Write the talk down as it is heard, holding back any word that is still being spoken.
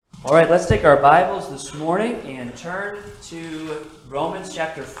All right, let's take our Bibles this morning and turn to Romans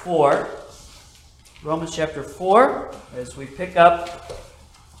chapter 4. Romans chapter 4, as we pick up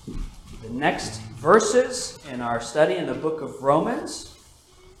the next verses in our study in the book of Romans.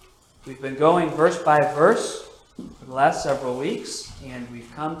 We've been going verse by verse for the last several weeks, and we've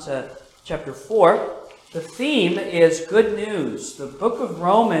come to chapter 4. The theme is good news. The book of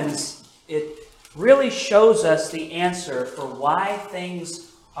Romans, it really shows us the answer for why things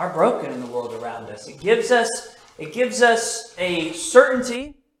are broken in the world around us. It gives us a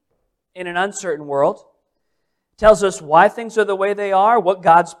certainty in an uncertain world. It tells us why things are the way they are, what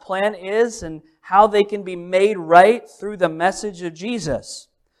God's plan is, and how they can be made right through the message of Jesus.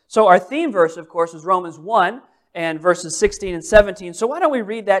 So our theme verse, of course, is Romans 1 and verses 16 and 17. So why don't we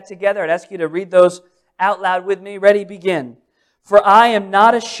read that together? I'd ask you to read those out loud with me. Ready, begin. For I am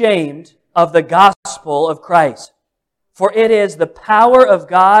not ashamed of the gospel of Christ, for it is the power of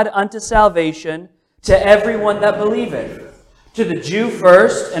God unto salvation to everyone that believeth, to the Jew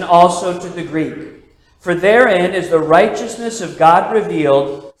first, and also to the Greek. For therein is the righteousness of God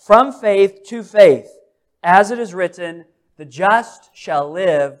revealed from faith to faith, as it is written, the just shall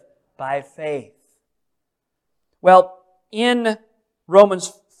live by faith. Well, in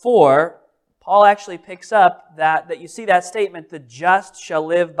Romans 4, Paul actually picks up that you see that statement, the just shall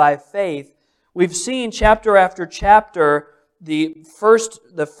live by faith. We've seen chapter after chapter, the first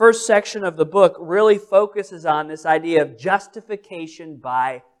section of the book really focuses on this idea of justification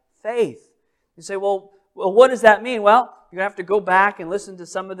by faith. You say, well, what does that mean? Well, you're going to have to go back and listen to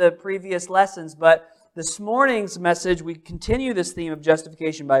some of the previous lessons, but this morning's message, we continue this theme of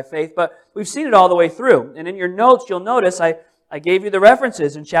justification by faith, but we've seen it all the way through. And in your notes, you'll notice I gave you the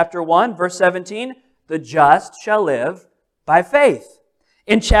references. In chapter 1, verse 17, the just shall live by faith.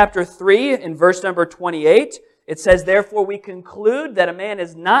 In chapter 3, in verse number 28, it says, therefore we conclude that a man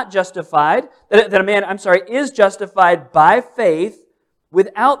is not justified, is justified by faith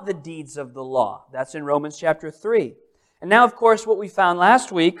without the deeds of the law. That's in Romans chapter 3. And now, of course, what we found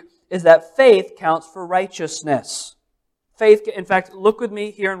last week is that faith counts for righteousness. Faith, in fact, look with me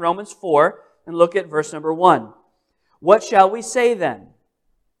here in Romans 4 and look at verse number 1. What shall we say then?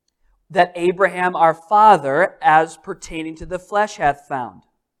 That Abraham our father, as pertaining to the flesh, hath found.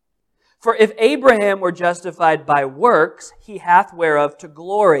 For if Abraham were justified by works, he hath whereof to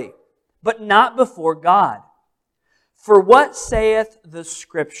glory, but not before God. For what saith the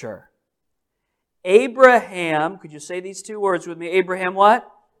Scripture? Abraham, could you say these two words with me? Abraham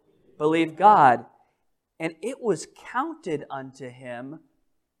what? Believed God, and it was counted unto him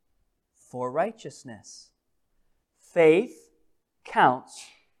for righteousness. Faith counts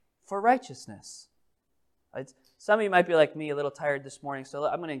for righteousness. Some of you might be like me, a little tired this morning, so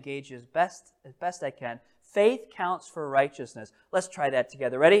I'm going to engage you as best I can. Faith counts for righteousness. Let's try that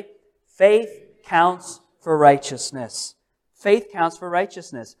together. Ready? Faith counts for righteousness. Faith counts for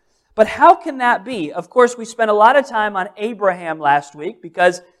righteousness. But how can that be? Of course, we spent a lot of time on Abraham last week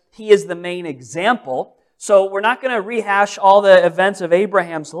because he is the main example. So we're not going to rehash all the events of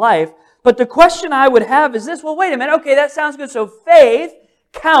Abraham's life. But the question I would have is this, well, wait a minute, okay, that sounds good. So faith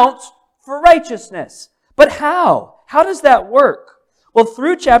counts for righteousness. But how? How does that work? Well,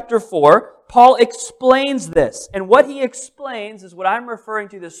 through chapter 4, Paul explains this. And what he explains is what I'm referring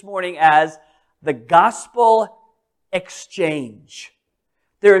to this morning as the gospel exchange.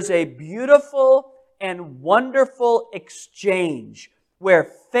 There is a beautiful and wonderful exchange where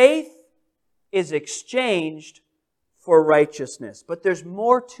faith is exchanged for righteousness. But there's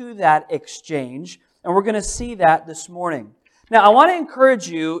more to that exchange, and we're going to see that this morning. Now, I want to encourage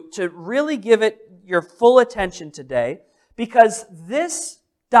you to really give it your full attention today, because this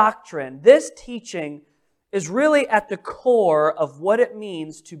doctrine, this teaching, is really at the core of what it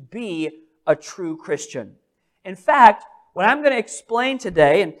means to be a true Christian. In fact, what I'm going to explain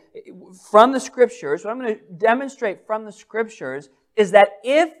today, and from the Scriptures, what I'm going to demonstrate from the Scriptures, is that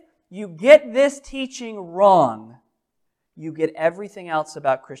if you get this teaching wrong, you get everything else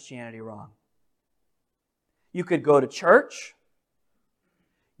about Christianity wrong. You could go to church.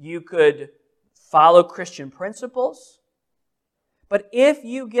 You could follow Christian principles. But if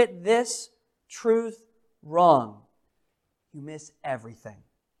you get this truth wrong, you miss everything.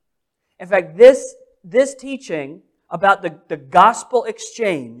 In fact, this teaching about the gospel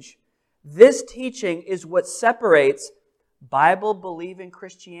exchange, this teaching is what separates Bible-believing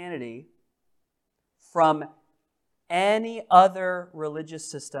Christianity from any other religious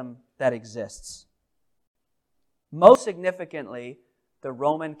system that exists. Most significantly, the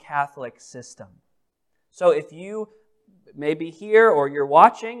Roman Catholic system. So if you may be here or you're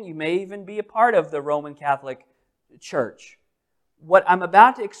watching, you may even be a part of the Roman Catholic Church. what I'm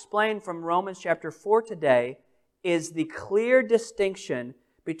about to explain from Romans chapter 4 today is the clear distinction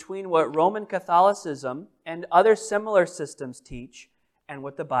between what Roman Catholicism and other similar systems teach and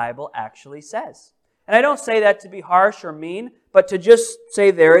what the Bible actually says. And I don't say that to be harsh or mean, but to just say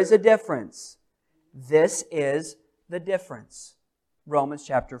there is a difference. This is the difference. Romans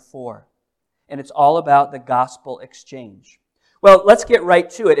chapter 4. And it's all about the gospel exchange. Well, let's get right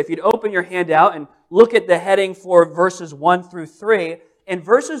to it. If you'd open your handout and look at the heading for verses 1 through 3. In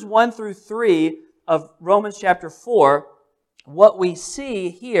verses 1 through 3 of Romans chapter 4, what we see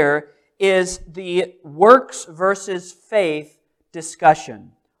here is the works versus faith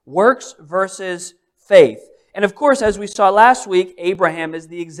discussion. Works versus faith. And of course, as we saw last week, Abraham is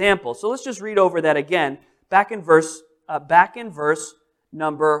the example. So let's just read over that again, back in verse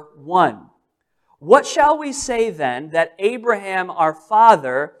number 1. What shall we say then that Abraham our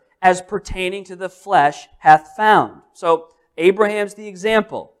father, as pertaining to the flesh, hath found? So Abraham's the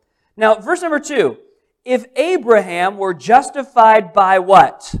example. Now, verse number 2. If Abraham were justified by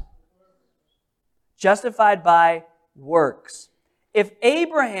what? Justified by works. If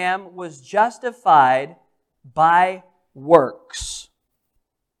Abraham was justified by works,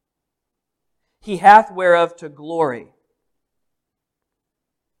 he hath whereof to glory,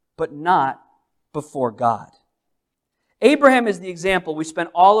 but not before God. Abraham is the example. We spent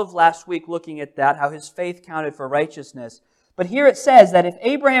all of last week looking at that, how his faith counted for righteousness. But here it says that if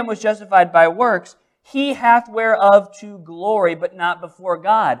Abraham was justified by works, he hath whereof to glory, but not before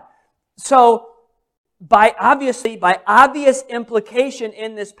God. So, by obvious implication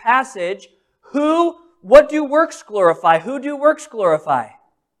in this passage, what do works glorify? Who do works glorify?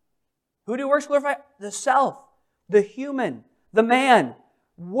 Who do works glorify? The self, the human, the man.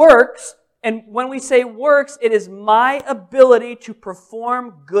 Works, and when we say works, it is my ability to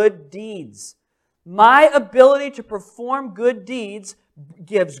perform good deeds. My ability to perform good deeds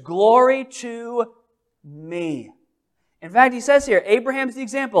gives glory to me. In fact, he says here, Abraham's the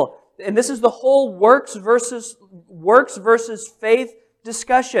example. And this is the whole works versus faith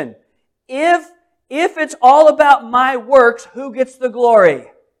discussion. If it's all about my works, who gets the glory?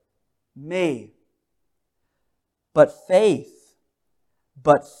 Me. But faith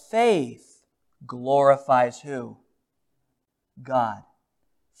glorifies who? God.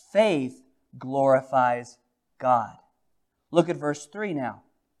 Faith glorifies God. Look at verse 3 now.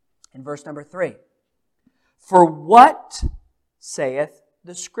 In verse number 3. For what saith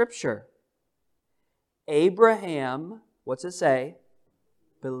the Scripture? Abraham, what's it say?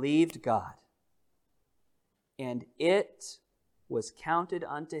 Believed God, and it was counted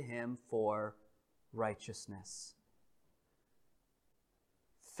unto him for righteousness.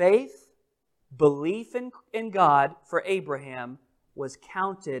 Faith, belief in God for Abraham was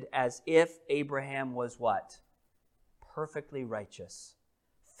counted as if Abraham was what? Perfectly righteous.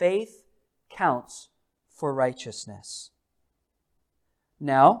 Faith counts for righteousness.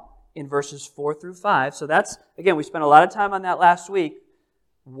 Now, in verses 4 through 5, so that's, again, we spent a lot of time on that last week,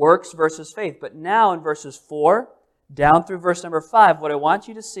 works versus faith. But now in verses 4 down through verse number 5, what I want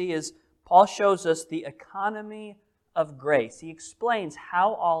you to see is Paul shows us the economy of grace. He explains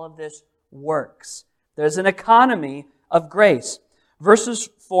how all of this works. There's an economy of grace. Verses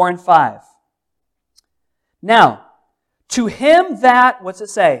 4 and 5. Now, to him that, what's it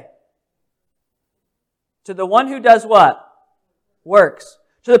say? To the one who does what? Works.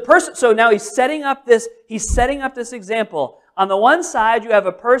 To the person, so now he's setting up this example. On the one side, you have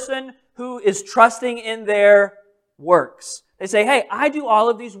a person who is trusting in their works. They say, hey, I do all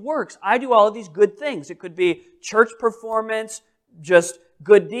of these works. I do all of these good things. It could be church performance, just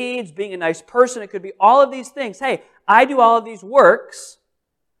good deeds, being a nice person. It could be all of these things. Hey, I do all of these works.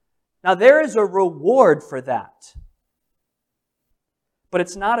 Now, there is a reward for that. But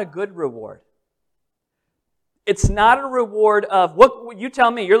it's not a good reward. It's not a reward of, what you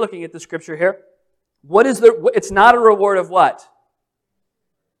tell me, you're looking at the Scripture here. It's not a reward of what?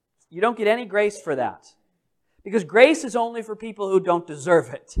 You don't get any grace for that. Because grace is only for people who don't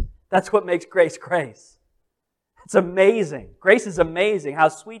deserve it. That's what makes grace grace. It's amazing. Grace is amazing. How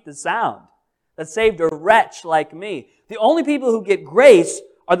sweet the sound that saved a wretch like me. The only people who get grace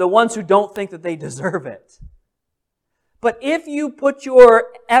are the ones who don't think that they deserve it. But if you put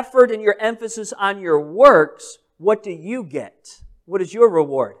your effort and your emphasis on your works, what do you get? What is your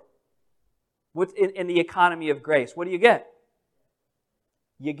reward? What's in the economy of grace? What do you get?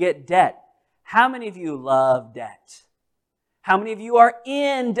 You get debt. How many of you love debt? How many of you are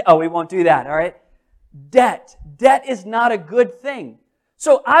in... Oh, we won't do that, all right? Debt. Debt is not a good thing.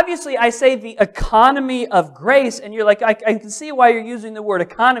 So obviously I say the economy of grace, and you're like, I can see why you're using the word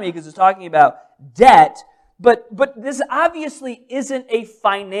economy because it's talking about debt. But this obviously isn't a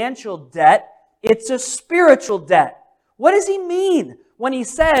financial debt. It's a spiritual debt. What does he mean when he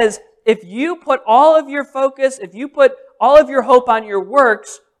says, if you put all of your focus, if you put all of your hope on your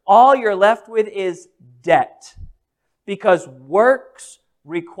works, all you're left with is debt? Because works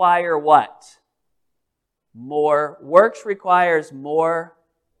require what? More. Works requires more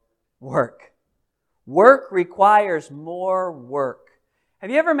work. Work requires more work.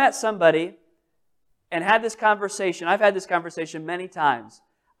 Have you ever met somebody and had this conversation? I've had this conversation many times.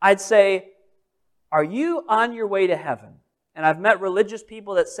 I'd say, are you on your way to heaven? And I've met religious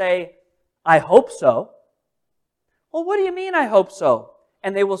people that say, I hope so. Well, what do you mean I hope so?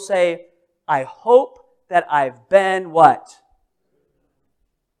 And they will say, I hope that I've been what?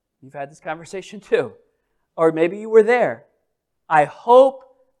 You've had this conversation too. Or maybe you were there. I hope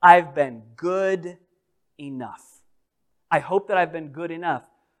I've been good enough. I hope that I've been good enough.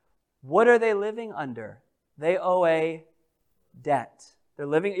 What are they living under? They owe a debt. They're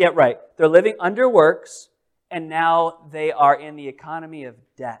living, yeah, right. They're living under works, and now they are in the economy of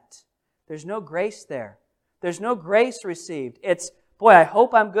debt. There's no grace there. There's no grace received. It's, boy, I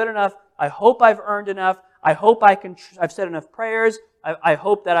hope I'm good enough. I hope I've earned enough. I hope I've said enough prayers. I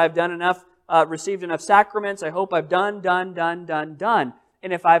hope that I've done enough, received enough sacraments. I hope I've done.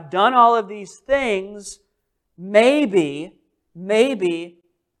 And if I've done all of these things, maybe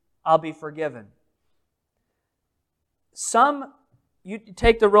I'll be forgiven. You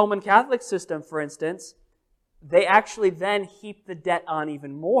take the Roman Catholic system, for instance, they actually then heap the debt on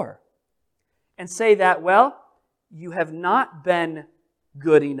even more and say that, well, you have not been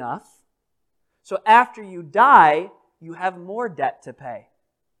good enough, so after you die, you have more debt to pay.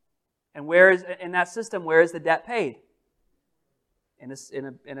 And in that system, where is the debt paid?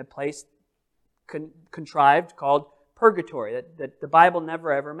 In a place contrived called purgatory that the Bible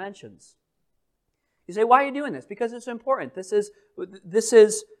never ever mentions. You say, why are you doing this? Because it's important. This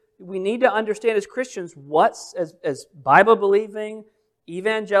is we need to understand as Christians as Bible-believing,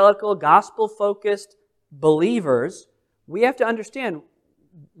 evangelical, gospel-focused believers, we have to understand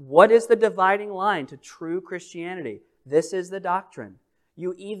what is the dividing line to true Christianity. This is the doctrine.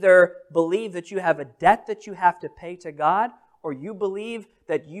 You either believe that you have a debt that you have to pay to God, or you believe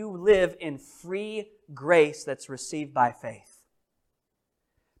that you live in free grace that's received by faith.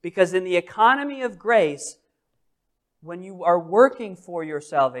 Because in the economy of grace, when you are working for your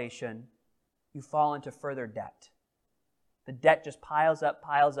salvation, you fall into further debt. The debt just piles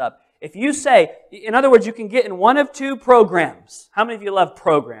up. If you say, in other words, you can get in one of two programs. How many of you love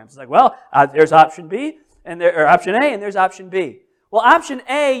programs? It's like, well, there's option B, or option A, and there's option B. Well, option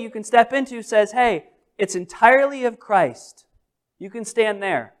A you can step into says, hey, it's entirely of Christ. You can stand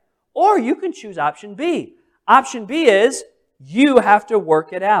there. Or you can choose option B. Option B is you have to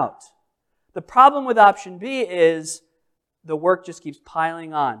work it out. The problem with option B is the work just keeps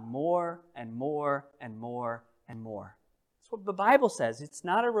piling on more and more and more and more. That's what the Bible says. It's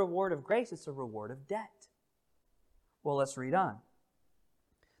not a reward of grace, it's a reward of debt. Well, let's read on.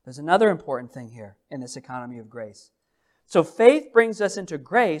 There's another important thing here in this economy of grace. So faith brings us into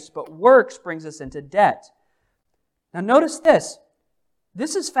grace, but works brings us into debt. Now notice this.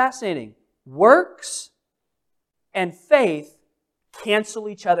 This is fascinating. Works and faith cancel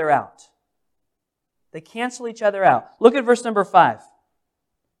each other out. They cancel each other out. Look at verse number 5.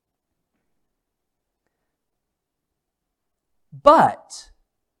 But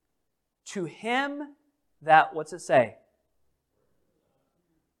to him that, what's it say?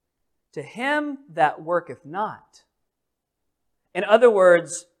 To him that worketh not. In other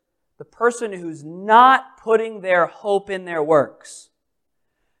words, the person who's not putting their hope in their works.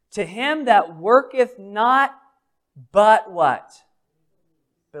 To him that worketh not, but what?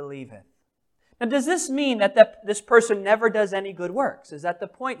 Believeth. Now, does this mean that this person never does any good works? Is that the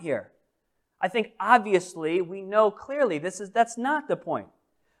point here? I think obviously we know clearly that's not the point.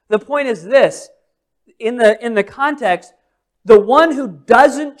 The point is this. In the context, the one who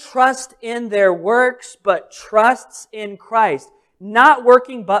doesn't trust in their works but trusts in Christ, not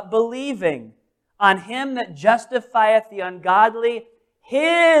working but believing on Him that justifieth the ungodly,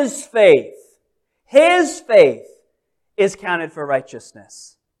 his faith is counted for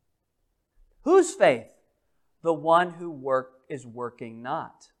righteousness. Whose faith? The one who is working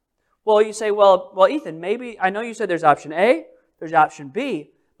not. Well, you say, well, Ethan, maybe, I know you said there's option A, there's option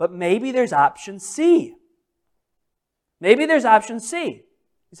B, but maybe there's option C. Maybe there's option C.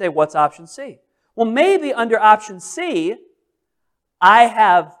 You say, what's option C? Well, maybe under option C, I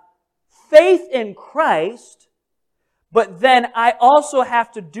have faith in Christ, but then I also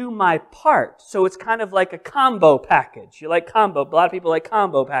have to do my part. So it's kind of like a combo package. You like combo. A lot of people like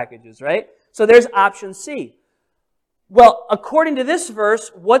combo packages, right? So there's option C. Well, according to this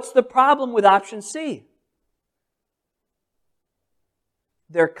verse, what's the problem with option C?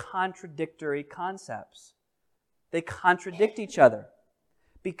 They're contradictory concepts. They contradict each other.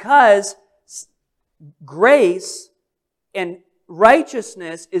 Because grace and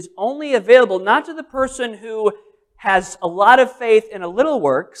righteousness is only available not to the person who has a lot of faith and a little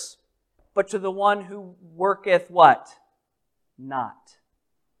works, but to the one who worketh what? Not.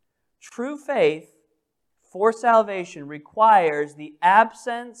 True faith for salvation requires the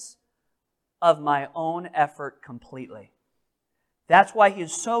absence of my own effort completely. That's why he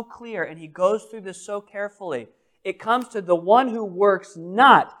is so clear and he goes through this so carefully. It comes to the one who works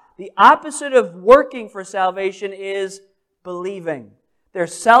not. The opposite of working for salvation is believing. They're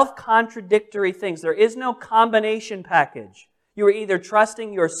self-contradictory things. There is no combination package. You are either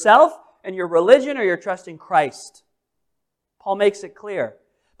trusting yourself and your religion or you're trusting Christ. Paul makes it clear.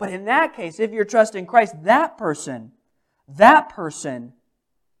 But in that case, if you're trusting Christ, that person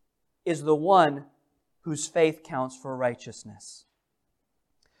is the one whose faith counts for righteousness.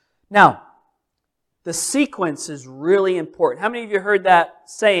 Now, the sequence is really important. How many of you heard that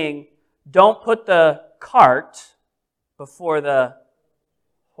saying, don't put the cart before the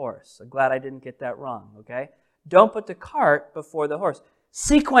horse? I'm glad I didn't get that wrong, okay? Don't put the cart before the horse.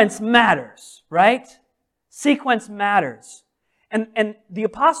 Sequence matters, right? Sequence matters. And the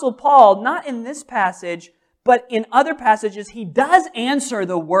Apostle Paul, not in this passage, but in other passages, he does answer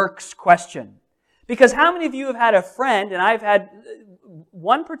the works question. Because how many of you have had a friend, and I've had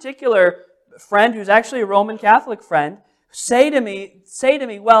one particular friend who's actually a Roman Catholic friend, say to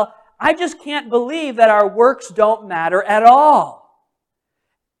me, well, I just can't believe that our works don't matter at all.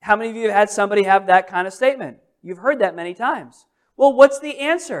 How many of you have had somebody have that kind of statement? You've heard that many times. Well, what's the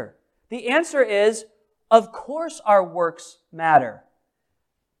answer? The answer is, of course our works matter,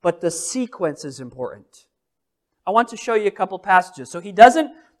 but the sequence is important. I want to show you a couple passages. So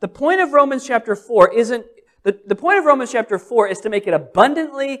the point of Romans chapter 4 isn't, the point of Romans chapter 4 is to make it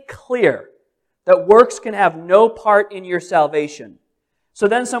abundantly clear that works can have no part in your salvation. So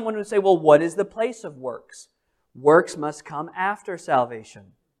then someone would say, well, what is the place of works? Works must come after salvation.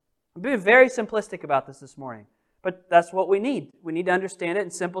 I'm being very simplistic about this morning, but that's what we need. We need to understand it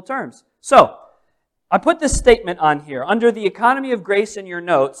in simple terms. So, I put this statement on here. Under the economy of grace in your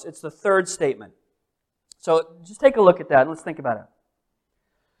notes, it's the third statement. So, just take a look at that and let's think about it.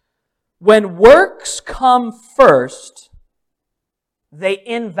 When works come first, they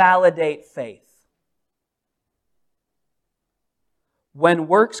invalidate faith. When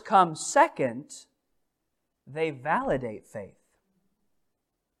works come second, they validate faith.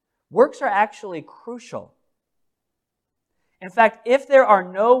 Works are actually crucial. In fact, if there are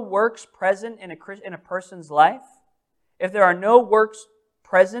no works present in a person's life,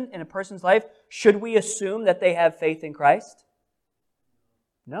 should we assume that they have faith in Christ?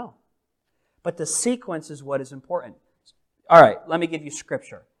 No. But the sequence is what is important. All right, let me give you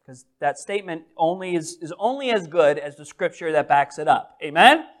Scripture, because that statement is only as good as the Scripture that backs it up.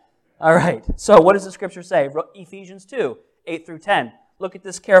 Amen? All right, so what does the Scripture say? Ephesians 2, 8 through 10. Look at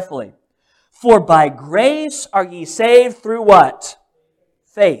this carefully. For by grace are ye saved through what?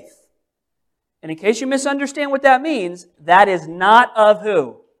 Faith. And in case you misunderstand what that means, that is not of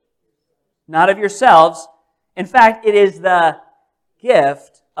who? Not of yourselves. In fact, it is the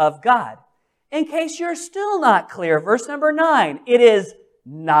gift of God. In case you're still not clear, verse number 9, it is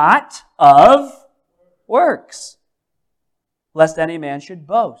not of works, lest any man should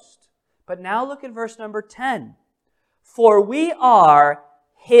boast. But now look at verse number 10. For we are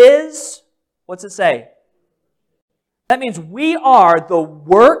His, what's it say? That means we are the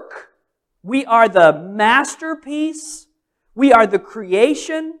work, we are the masterpiece, we are the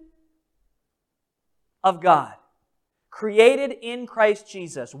creation of God. Created in Christ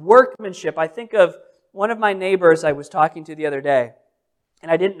Jesus. Workmanship. I think of one of my neighbors I was talking to the other day,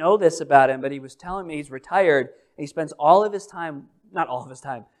 and I didn't know this about him, but he was telling me he's retired, and he spends all of his time, not all of his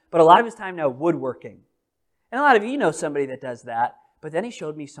time, but a lot of his time now woodworking. And a lot of you know somebody that does that. But then he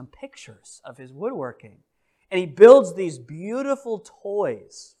showed me some pictures of his woodworking. And he builds these beautiful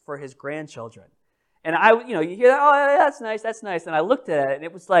toys for his grandchildren. And you hear that, oh, that's nice. And I looked at it, and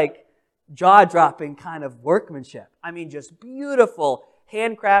it was like jaw-dropping kind of workmanship. I mean, just beautiful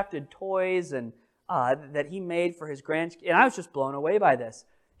handcrafted toys and that he made for his grandchildren. And I was just blown away by this.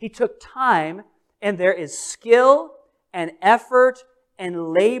 He took time, and there is skill and effort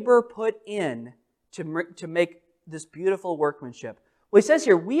and labor put in to make this beautiful workmanship. Well, he says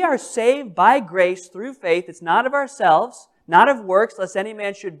here, we are saved by grace through faith. It's not of ourselves, not of works, lest any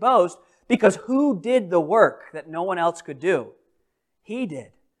man should boast, because who did the work that no one else could do? He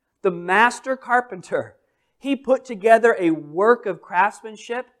did. the master carpenter. He put together a work of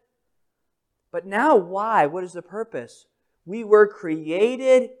craftsmanship. But now why? What is the purpose? We were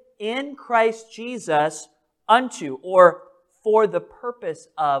created in Christ Jesus unto, or for the purpose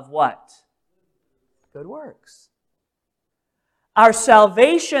of what? Good works. Our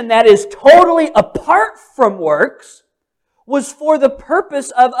salvation that is totally apart from works was for the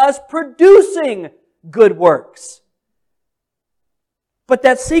purpose of us producing good works. But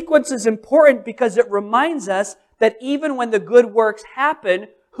that sequence is important because it reminds us that even when the good works happen,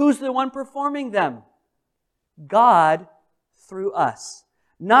 who's the one performing them? God through us.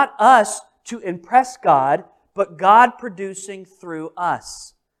 Not us to impress God, but God producing through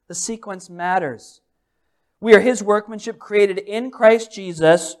us. The sequence matters. We are His workmanship created in Christ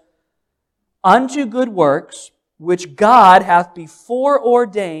Jesus unto good works, which God hath before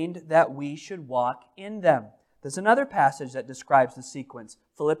ordained that we should walk in them. There's another passage that describes the sequence,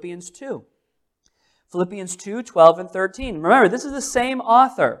 Philippians 2. Philippians 2, 12 and 13. Remember, this is the same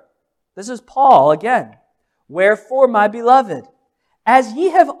author. This is Paul again. Wherefore, my beloved, as ye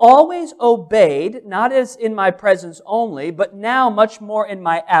have always obeyed, not as in my presence only, but now much more in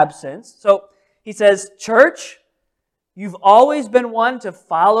my absence. So he says, church, you've always been one to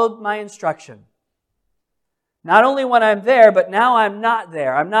follow my instruction. Not only when I'm there, but now I'm not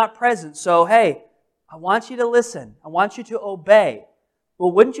there. I'm not present. So, hey, I want you to listen. I want you to obey.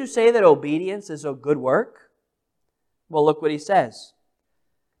 Well, wouldn't you say that obedience is a good work? Well, look what he says.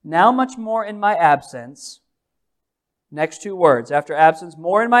 Now much more in my absence. Next two words. After absence,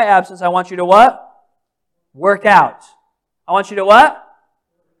 more in my absence, I want you to what? Work out. I want you to what?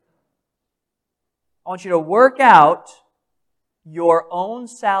 I want you to work out your own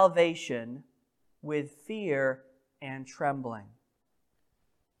salvation with fear and trembling.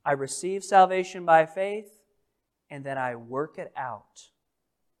 I receive salvation by faith, and then I work it out.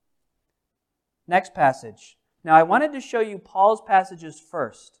 Next passage. Now, I wanted to show you Paul's passages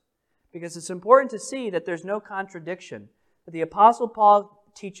first, because it's important to see that there's no contradiction. That the Apostle Paul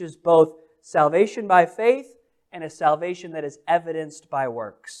teaches both salvation by faith and a salvation that is evidenced by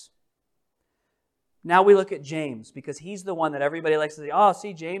works. Now we look at James, because he's the one that everybody likes to say, oh,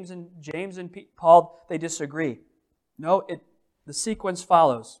 see, James and Paul, they disagree. No, the sequence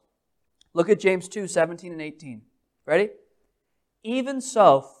follows. Look at James 2, 17 and 18. Ready? Even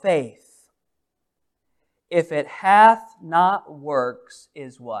so, faith, if it hath not works,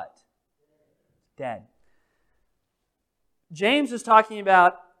 is what? Dead. James is talking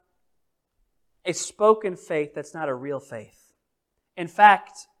about a spoken faith that's not a real faith. In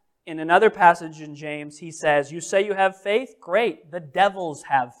fact, in another passage in James, he says, you say you have faith? Great. The devils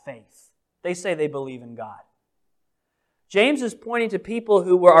have faith. They say they believe in God. James is pointing to people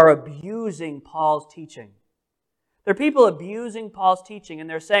who are abusing Paul's teaching. They're people abusing Paul's teaching, and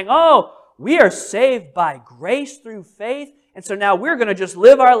they're saying, oh, we are saved by grace through faith, and so now we're going to just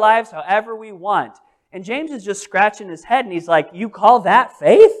live our lives however we want. And James is just scratching his head, and he's like, you call that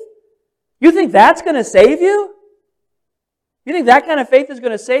faith? You think that's going to save you? You think that kind of faith is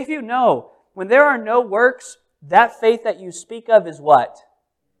going to save you? No. When there are no works, that faith that you speak of is what?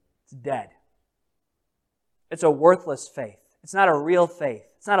 It's dead. It's a worthless faith. It's not a real faith.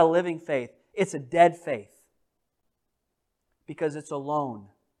 It's not a living faith. It's a dead faith. Because it's alone.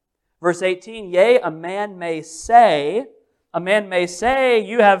 Verse 18, yea, a man may say,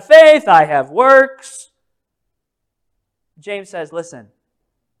 you have faith, I have works. James says, listen,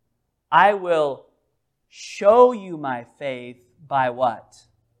 I will show you my faith by what?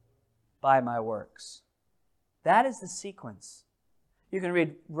 By my works. That is the sequence. You can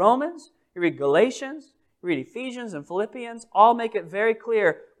read Romans, you read Galatians, you read Ephesians and Philippians, all make it very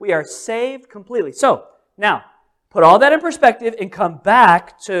clear we are saved completely. So, now, put all that in perspective and come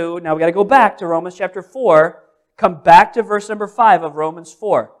back to, now we got to go back to Romans chapter 4, come back to verse number 5 of Romans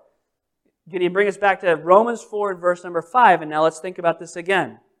 4. Gideon, bring us back to Romans 4 and verse number 5, and now let's think about this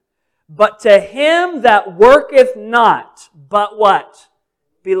again. But to him that worketh not, but what?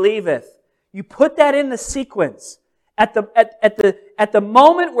 Believeth. You put that in the sequence. At the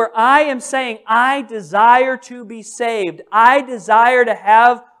moment where I am saying, I desire to be saved, I desire to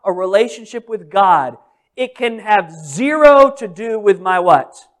have a relationship with God, it can have zero to do with my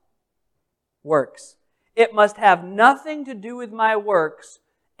what? Works. It must have nothing to do with my works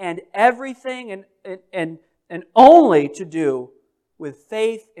and everything and only to do with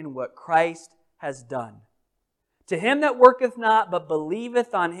faith in what Christ has done. To him that worketh not, but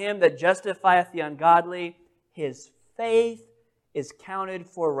believeth on him that justifieth the ungodly, his faith is counted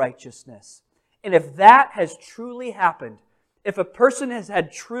for righteousness. And if that has truly happened, if a person has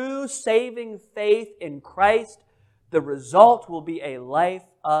had true saving faith in Christ, the result will be a life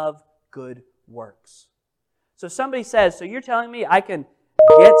of good works. So somebody says, so you're telling me I can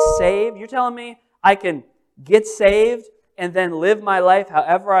get saved? You're telling me I can get saved and then live my life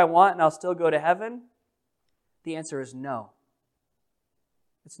however I want and I'll still go to heaven? The answer is no.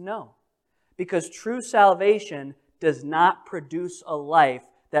 It's no. Because true salvation does not produce a life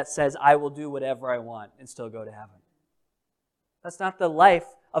that says, I will do whatever I want and still go to heaven. That's not the life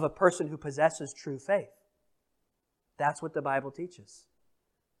of a person who possesses true faith. That's what the Bible teaches.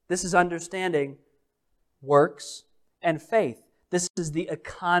 This is understanding works and faith. This is the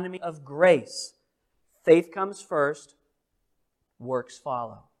economy of grace. Faith comes first, works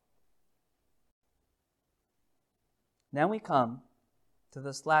follow. Then we come to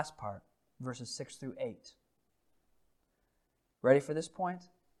this last part, verses 6 through 8. Ready for this point?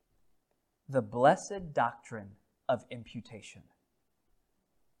 The blessed doctrine of imputation.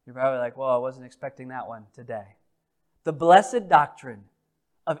 You're probably like, well, I wasn't expecting that one today. The blessed doctrine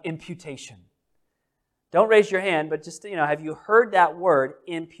of imputation. Don't raise your hand, but just, have you heard that word,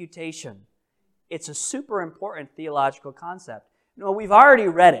 imputation? It's a super important theological concept. We've already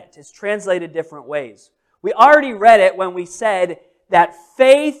read it. It's translated different ways. We already read it when we said that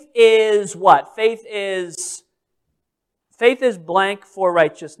faith is what? Faith is blank for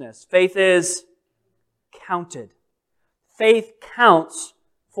righteousness. Faith is counted. Faith counts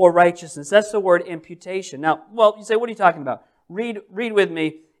for righteousness. That's the word imputation. Now, you say, what are you talking about? Read with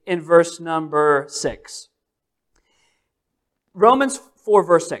me in verse number 6. Romans 4,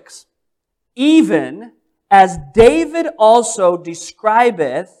 verse 6. Even as David also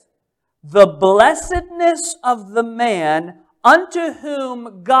describeth the blessedness of the man unto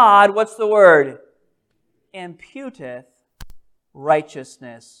whom God, what's the word? Imputeth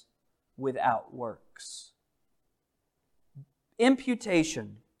righteousness without works.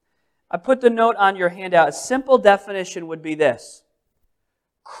 Imputation. I put the note on your handout. A simple definition would be this: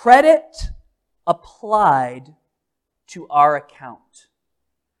 credit applied to our account.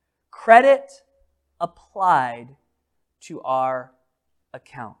 Credit applied to our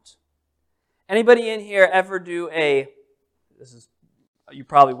account. Anybody in here ever do you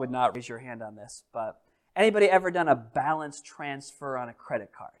probably would not raise your hand on this, but anybody ever done a balance transfer on a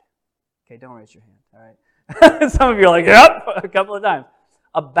credit card? Okay, don't raise your hand, all right? Some of you are like, yep, a couple of times.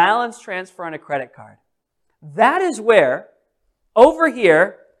 A balance transfer on a credit card. That is where, over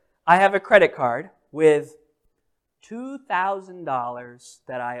here, I have a credit card with $2,000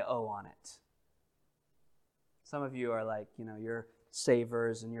 that I owe on it. Some of you are like, you're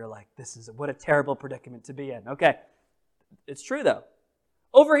savers and you're like, what a terrible predicament to be in. Okay, it's true though.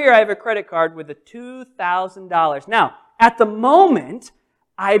 Over here I have a credit card with $2,000. Now, at the moment,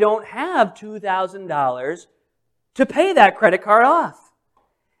 I don't have $2,000 to pay that credit card off.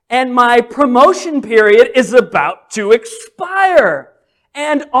 And my promotion period is about to expire.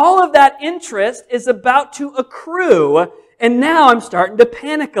 And all of that interest is about to accrue. And now I'm starting to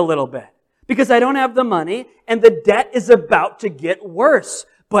panic a little bit because I don't have the money and the debt is about to get worse.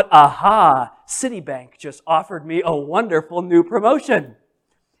 But aha, Citibank just offered me a wonderful new promotion.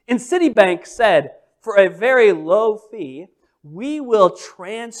 And Citibank said, for a very low fee, we will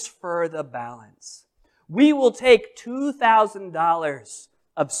transfer the balance. We will take $2,000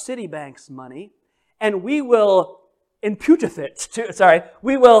 of Citibank's money and we will impute it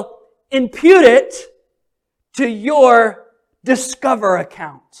to your Discover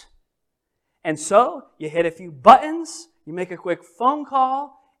account. And so you hit a few buttons, you make a quick phone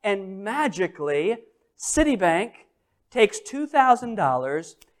call, and magically Citibank takes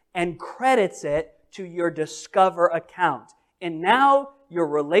 $2,000 and credits it to your Discover account. And now your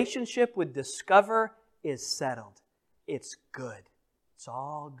relationship with Discover is settled. It's good. It's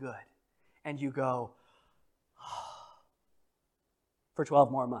all good. And you go, for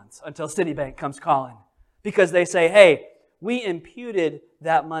 12 more months until Citibank comes calling. Because they say, hey, we imputed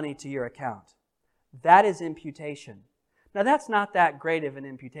that money to your account. That is imputation. Now that's not that great of an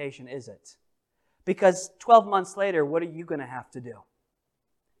imputation, is it? Because 12 months later, what are you going to have to do?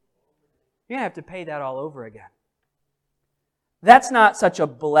 You're going to have to pay that all over again. That's not such a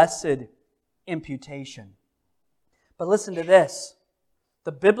blessed imputation. But listen to this.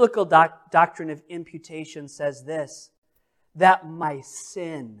 The biblical doctrine of imputation says this, that my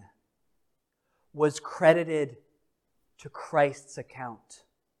sin was credited to Christ's account.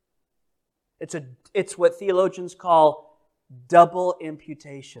 It's what theologians call double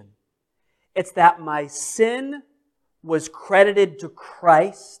imputation. It's that my sin was credited to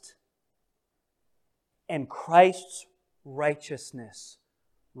Christ and Christ's righteousness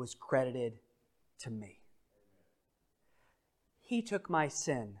was credited to me. He took my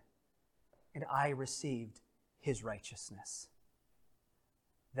sin and I received His righteousness.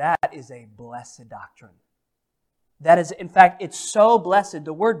 That is a blessed doctrine. That is, in fact, it's so blessed.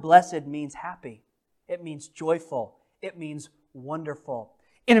 The word blessed means happy. It means joyful. It means wonderful.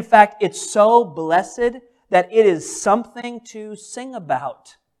 And in fact, it's so blessed that it is something to sing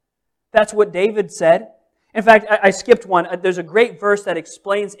about. That's what David said. In fact, I skipped one. There's a great verse that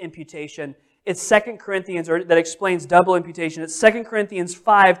explains imputation. It's 2 Corinthians, or that explains double imputation. It's 2 Corinthians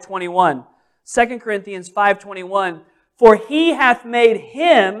 5:21. 2 Corinthians 5:21. For he hath made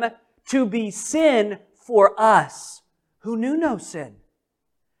him to be sin for us, who knew no sin,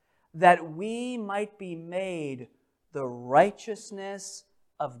 that we might be made the righteousness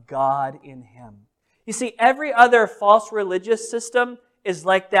of God in him. You see, every other false religious system is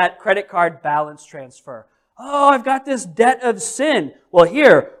like that credit card balance transfer. Oh, I've got this debt of sin. Well,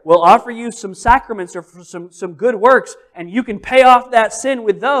 here, we'll offer you some sacraments or some good works, and you can pay off that sin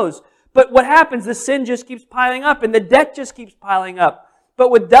with those. But what happens? The sin just keeps piling up, and the debt just keeps piling up. But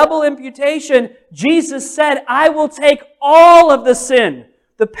with double imputation, Jesus said, I will take all of the sin,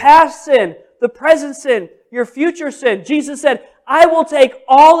 the past sin, the present sin, your future sin. Jesus said, I will take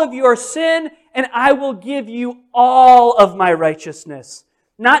all of your sin, and I will give you all of my righteousness.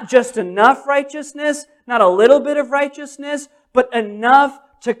 Not just enough righteousness, not a little bit of righteousness, but enough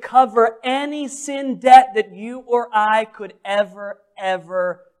to cover any sin debt that you or I could ever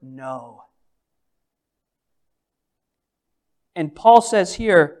know. And Paul says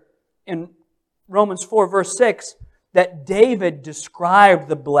here in Romans 4 verse 6 that David described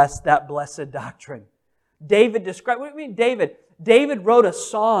that blessed doctrine. David described, what do you mean David? David wrote a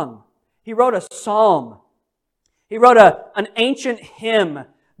song. He wrote a psalm. He wrote an ancient hymn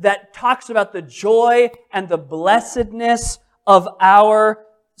that talks about the joy and the blessedness of our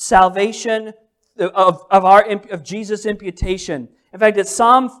salvation, of Jesus' imputation. In fact,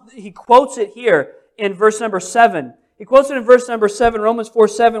 he quotes it here in verse number 7. He quotes it in verse number 7, Romans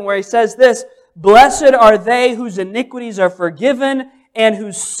 4:7, where he says this, Blessed are they whose iniquities are forgiven and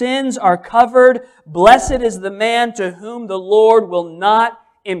whose sins are covered. Blessed is the man to whom the Lord will not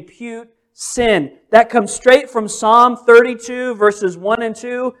impute sin. That comes straight from Psalm 32, verses 1 and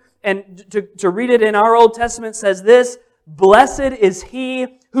 2. And to read it in our Old Testament says this, Blessed is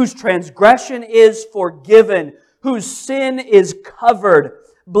he whose transgression is forgiven, whose sin is covered.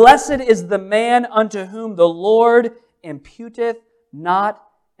 Blessed is the man unto whom the Lord imputeth not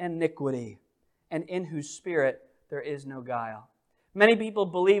iniquity, and in whose spirit there is no guile. Many people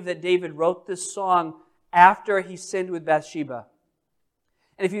believe that David wrote this song after he sinned with Bathsheba.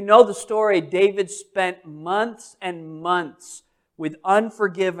 And if you know the story, David spent months and months with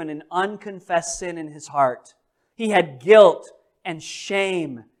unforgiven and unconfessed sin in his heart. He had guilt and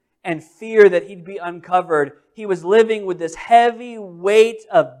shame and fear that he'd be uncovered. He was living with this heavy weight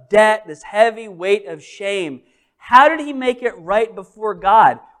of debt, this heavy weight of shame. How did he make it right before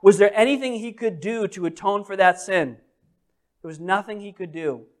God? Was there anything he could do to atone for that sin? There was nothing he could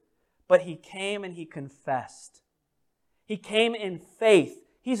do. But he came and he confessed. He came in faith.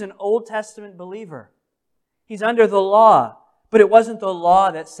 He's an Old Testament believer. He's under the law. But it wasn't the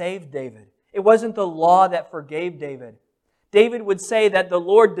law that saved David. It wasn't the law that forgave David. David would say that the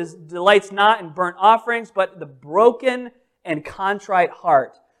Lord delights not in burnt offerings, but the broken and contrite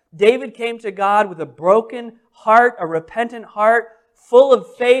heart. David came to God with a broken heart, a repentant heart, full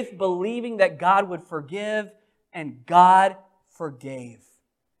of faith, believing that God would forgive, and God forgave.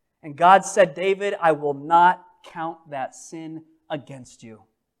 And God said, David, I will not count that sin against you.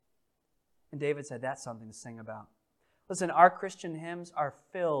 And David said, that's something to sing about. Listen, our Christian hymns are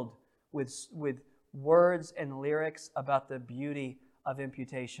filled with words and lyrics about the beauty of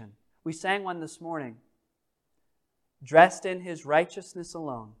imputation. We sang one this morning. Dressed in His righteousness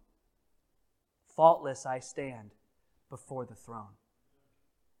alone, faultless I stand before the throne.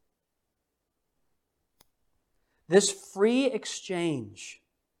 This free exchange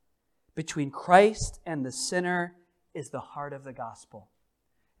between Christ and the sinner is the heart of the gospel.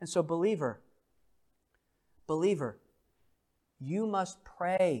 And so, believer, you must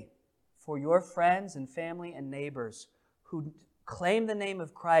pray for your friends and family and neighbors who claim the name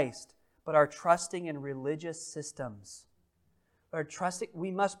of Christ but are trusting in religious systems.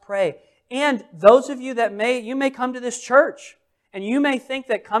 We must pray. And those of you that may come to this church, and you may think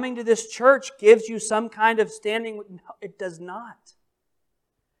that coming to this church gives you some kind of standing. No, it does not.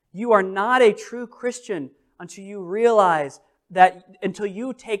 You are not a true Christian until you realize that, until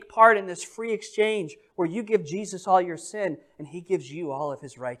you take part in this free exchange where you give Jesus all your sin and He gives you all of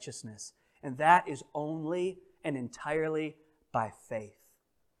His righteousness. And that is only and entirely by faith.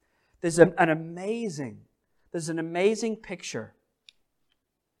 There's an amazing picture.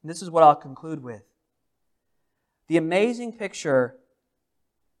 And this is what I'll conclude with. The amazing picture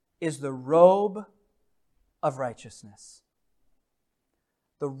is the robe of righteousness.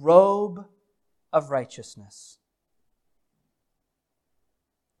 The robe of righteousness.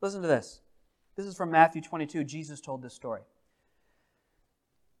 Listen to this. This is from Matthew 22. Jesus told this story.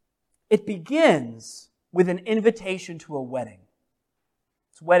 It begins with an invitation to a wedding.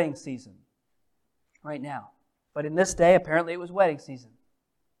 It's wedding season right now. But in this day, apparently it was wedding season.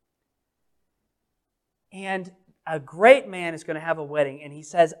 And a great man is going to have a wedding, and he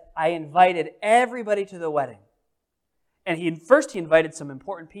says, I invited everybody to the wedding. And first he invited some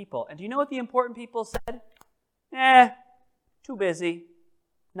important people. And do you know what the important people said? Too busy.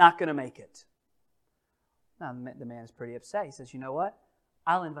 Not going to make it. Now, the man is pretty upset. He says, you know what?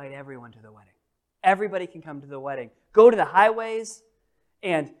 I'll invite everyone to the wedding. Everybody can come to the wedding. Go to the highways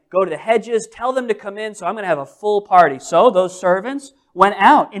and go to the hedges. Tell them to come in, so I'm going to have a full party. So those servants went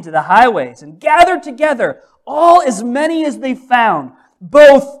out into the highways and gathered together as many as they found.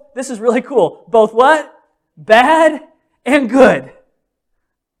 Both, this is really cool, both what? Bad and good.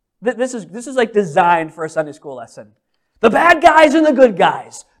 This is like designed for a Sunday school lesson. The bad guys and the good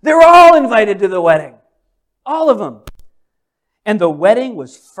guys. They're all invited to the wedding. All of them. And the wedding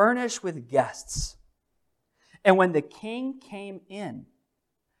was furnished with guests. And when the king came in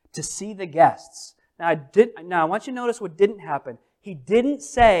to see the guests, now I want you to notice what didn't happen. He didn't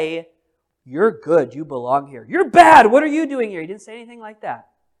say, you're good, you belong here. You're bad, what are you doing here? He didn't say anything like that.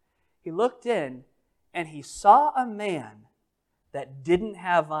 He looked in and he saw a man that didn't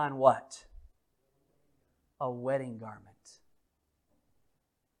have on what? A wedding garment.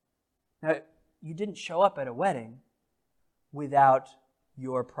 Now, you didn't show up at a wedding without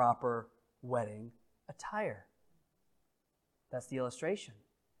your proper wedding attire. That's the illustration.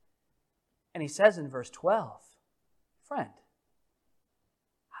 And he says in verse 12, friend,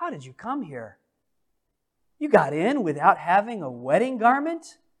 how did you come here? You got in without having a wedding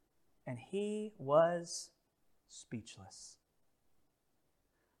garment? And he was speechless.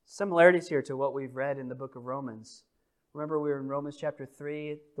 Similarities here to what we've read in the book of Romans. Remember we were in Romans chapter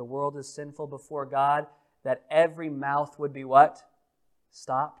 3, the world is sinful before God, that every mouth would be what?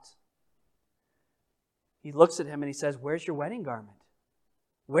 Stopped. He looks at him and he says, where's your wedding garment?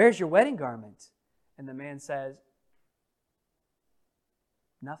 Where's your wedding garment? And the man says,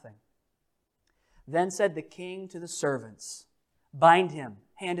 nothing. Then said the king to the servants, bind him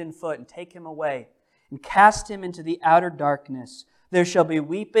hand and foot and take him away and cast him into the outer darkness. There shall be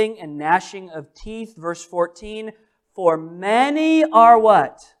weeping and gnashing of teeth. Verse 14, for many are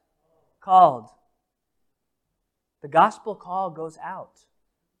what? Called. The gospel call goes out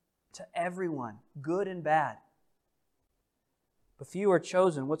to everyone, good and bad. But few are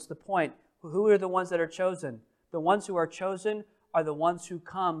chosen. What's the point? Who are the ones that are chosen? The ones who are chosen are the ones who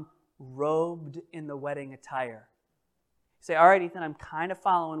come robed in the wedding attire. You say, all right, Ethan, I'm kind of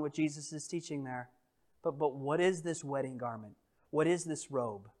following what Jesus is teaching there. But what is this wedding garment? What is this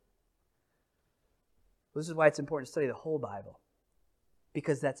robe? This is why it's important to study the whole Bible.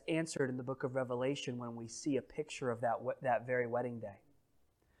 Because that's answered in the book of Revelation when we see a picture of that very wedding day.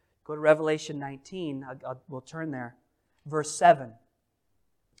 Go to Revelation 19. We'll turn there. Verse 7.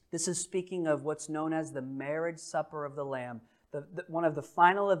 This is speaking of what's known as the marriage supper of the Lamb. One of the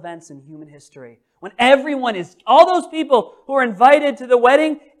final events in human history. When all those people who are invited to the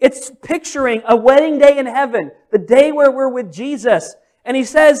wedding, it's picturing a wedding day in heaven. The day where we're with Jesus. And he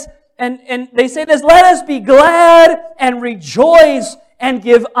says, and they say this, let us be glad and rejoice and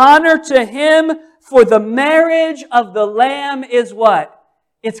give honor to Him, for the marriage of the Lamb is what?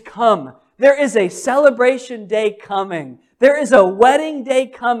 It's come. There is a celebration day coming. There is a wedding day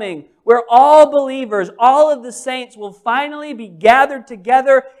coming where all believers, all of the saints will finally be gathered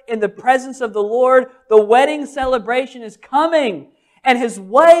together in the presence of the Lord. The wedding celebration is coming. And His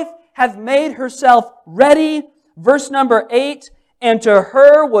wife hath made herself ready. Verse number 8, and to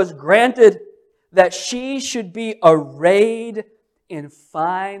her was granted that she should be arrayed in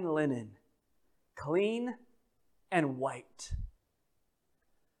fine linen, clean and white.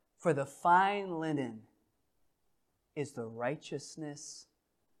 For the fine linen is the righteousness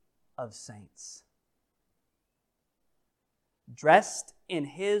of saints. Dressed in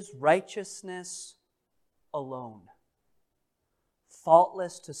His righteousness alone,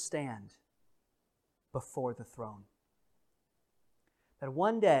 faultless to stand before the throne. That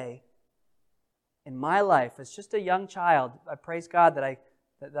one day in my life, as just a young child, I praise God that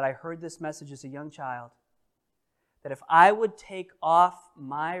I heard this message as a young child, that if I would take off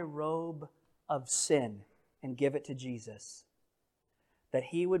my robe of sin and give it to Jesus, that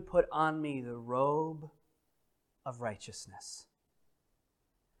He would put on me the robe of righteousness.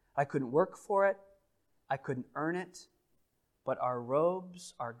 I couldn't work for it. I couldn't earn it. but our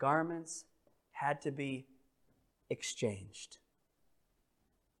robes, our garments, had to be exchanged.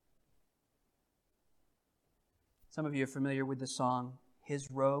 Some of you are familiar with the song,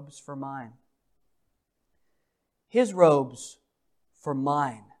 His Robes for Mine. His robes for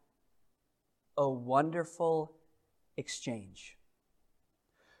mine. A wonderful exchange.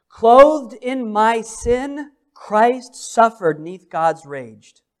 Clothed in my sin, Christ suffered 'neath God's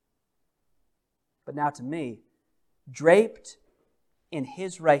rage. But now to me, draped in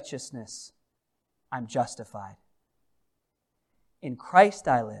His righteousness, I'm justified. In Christ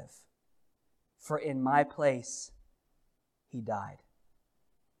I live, for in my place He died.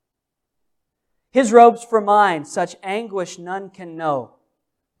 His robes for mine, such anguish none can know.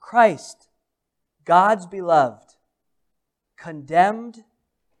 Christ, God's beloved, condemned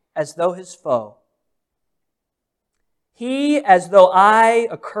as though His foe. He as though I,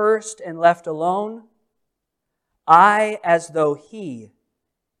 accursed and left alone. I as though He,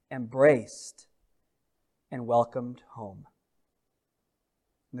 embraced and welcomed home.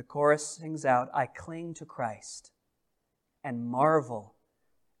 And the chorus sings out, I cling to Christ and marvel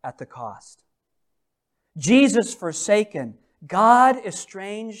at the cost. Jesus forsaken, God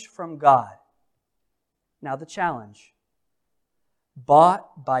estranged from God. Now the challenge.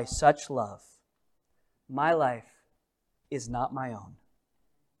 Bought by such love, my life is not my own.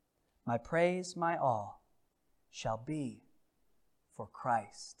 My praise, my all, shall be for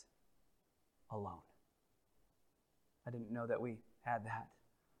Christ alone. I didn't know that we had that.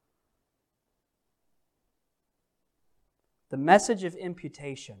 The message of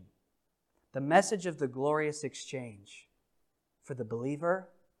imputation, the message of the glorious exchange for the believer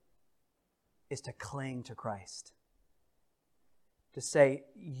is to cling to Christ. To say,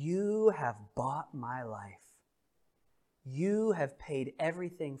 you have bought my life. You have paid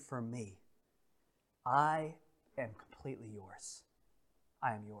everything for me. I am completely yours.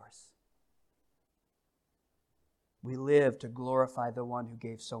 I am yours. We live to glorify the one who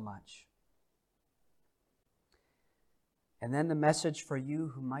gave so much. And then the message for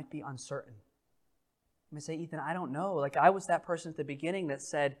you who might be uncertain. You may say, Ethan, I don't know. Like I was that person at the beginning that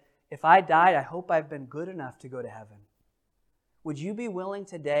said, if I died, I hope I've been good enough to go to heaven. Would you be willing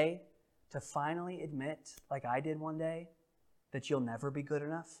today to finally admit, like I did one day, that you'll never be good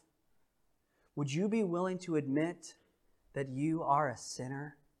enough? Would you be willing to admit that you are a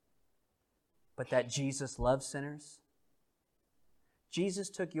sinner, but that Jesus loves sinners? Jesus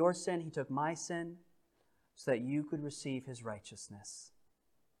took your sin, He took my sin, so that you could receive His righteousness.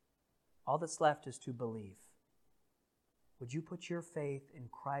 All that's left is to believe. Would you put your faith in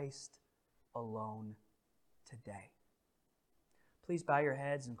Christ alone today? Please bow your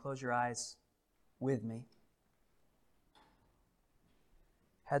heads and close your eyes with me.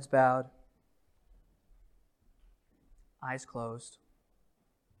 Heads bowed, eyes closed.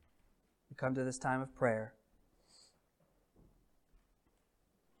 We come to this time of prayer.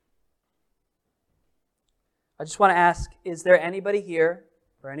 I just want to ask, is there anybody here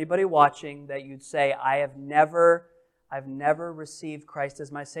or anybody watching that you'd say, I've never received Christ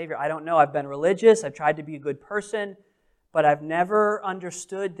as my Savior? I don't know. I've been religious. I've tried to be a good person, but I've never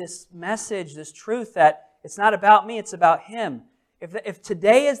understood this message, this truth that it's not about me, it's about Him. If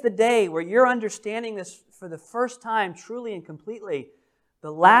today is the day where you're understanding this for the first time truly and completely,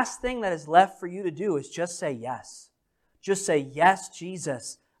 the last thing that is left for you to do is just say yes. Just say, yes,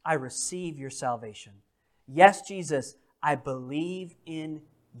 Jesus, I receive your salvation. Yes, Jesus, I believe in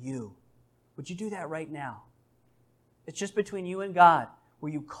you. Would you do that right now? It's just between you and God,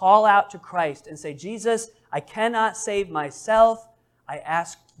 where you call out to Christ and say, Jesus, I cannot save myself. I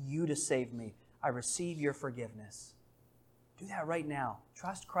ask you to save me. I receive your forgiveness. Do that right now.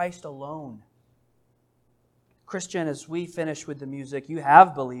 Trust Christ alone. Christian, as we finish with the music, you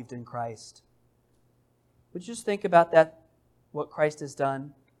have believed in Christ. Would you just think about that, what Christ has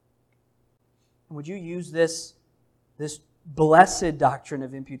done? And would you use this blessed doctrine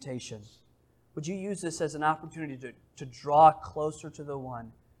of imputation? Would you use this as an opportunity to draw closer to the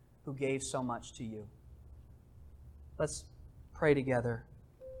one who gave so much to you? Let's pray together.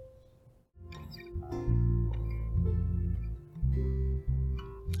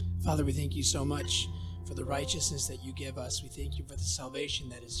 Father, we thank you so much for the righteousness that you give us. We thank you for the salvation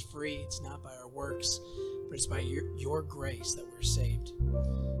that is free. It's not by our works, but it's by your grace that we're saved.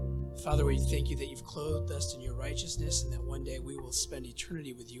 Father, we thank you that you've clothed us in your righteousness and that one day we will spend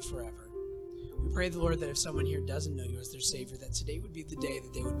eternity with you forever. We pray, the Lord, that if someone here doesn't know you as their Savior, that today would be the day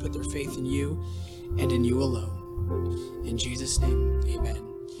that they would put their faith in you and in you alone. In Jesus' name,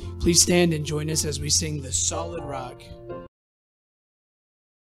 amen. Please stand and join us as we sing The Solid Rock.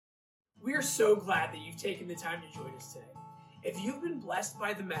 We are so glad that you've taken the time to join us today. If you've been blessed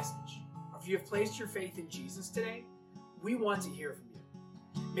by the message, or if you have placed your faith in Jesus today, we want to hear from you.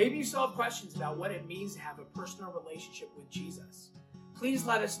 Maybe you still have questions about what it means to have a personal relationship with Jesus. Please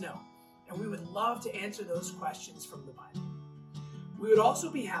let us know, and we would love to answer those questions from the Bible. We would also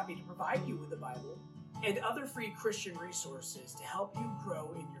be happy to provide you with the Bible and other free Christian resources to help you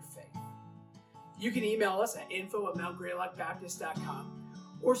grow in your faith. You can email us at info@mountgreylockbaptist.com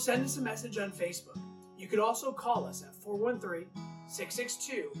or send us a message on Facebook. You could also call us at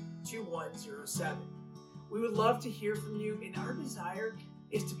 413-662-2107. We would love to hear from you, and our desire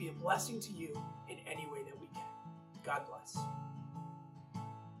is to be a blessing to you in any way that we can. God bless.